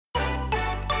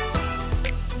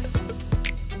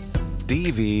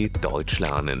DW Deutsch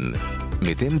lernen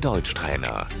mit dem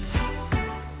Deutschtrainer.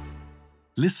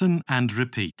 Listen and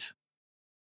repeat.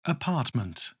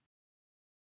 Apartment.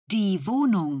 Die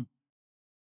Wohnung.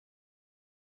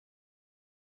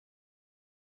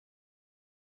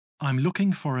 I'm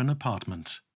looking for an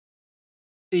apartment.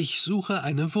 Ich suche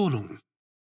eine Wohnung.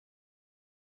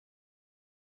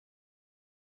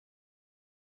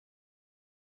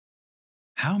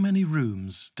 How many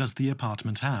rooms does the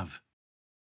apartment have?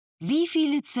 Wie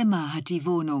viele Zimmer hat die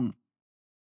Wohnung?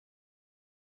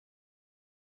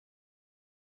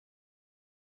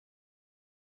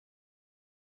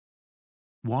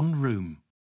 One room.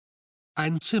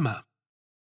 Ein Zimmer.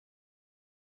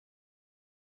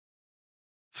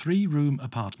 3-room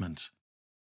apartment.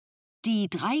 Die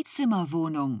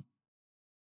Dreizimmerwohnung.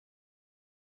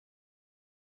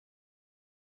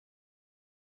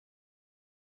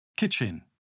 Kitchen.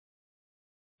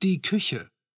 Die Küche.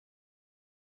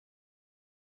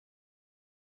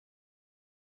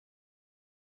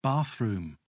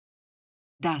 Bathroom.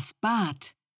 Das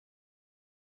Bad.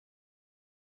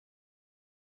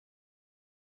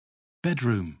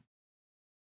 Bedroom.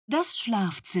 Das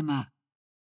Schlafzimmer.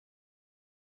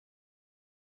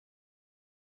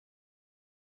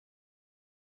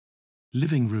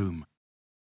 Living room.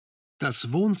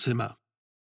 Das Wohnzimmer.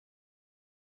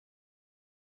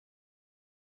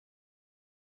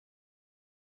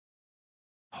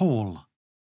 Hall.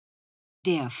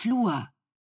 Der Flur.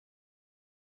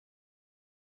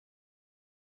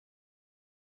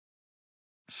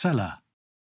 Cellar.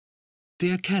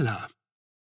 Der Keller.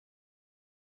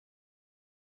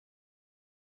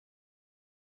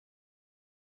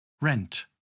 Rent.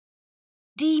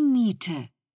 Die Miete.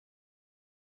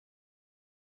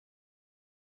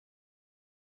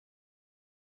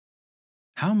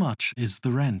 How much is the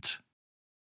rent?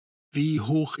 Wie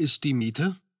hoch ist die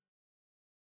Miete?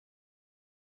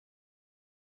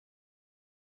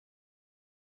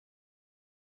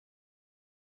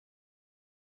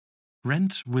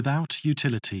 Rent without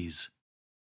utilities.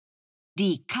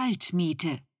 Die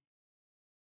Kaltmiete.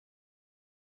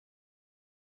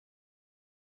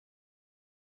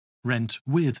 Rent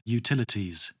with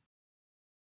utilities.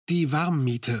 Die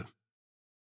Warmmiete.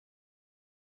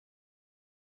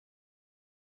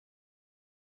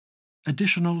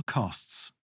 Additional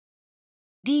costs.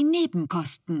 Die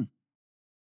Nebenkosten.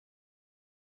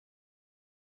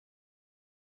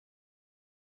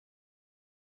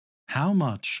 How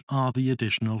much are the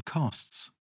additional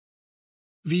costs?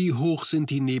 Wie hoch sind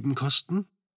die Nebenkosten?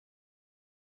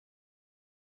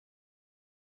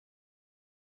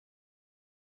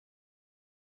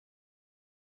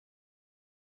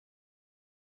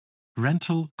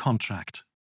 Rental contract.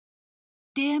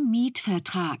 Der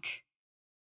Mietvertrag.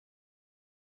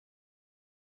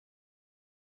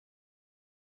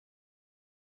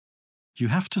 You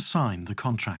have to sign the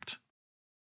contract.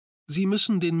 Sie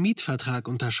müssen den Mietvertrag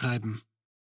unterschreiben.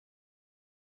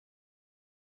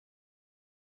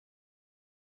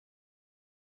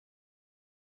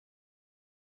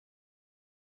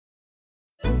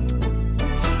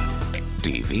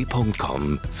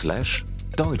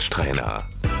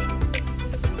 dw.com/Deutschtrainer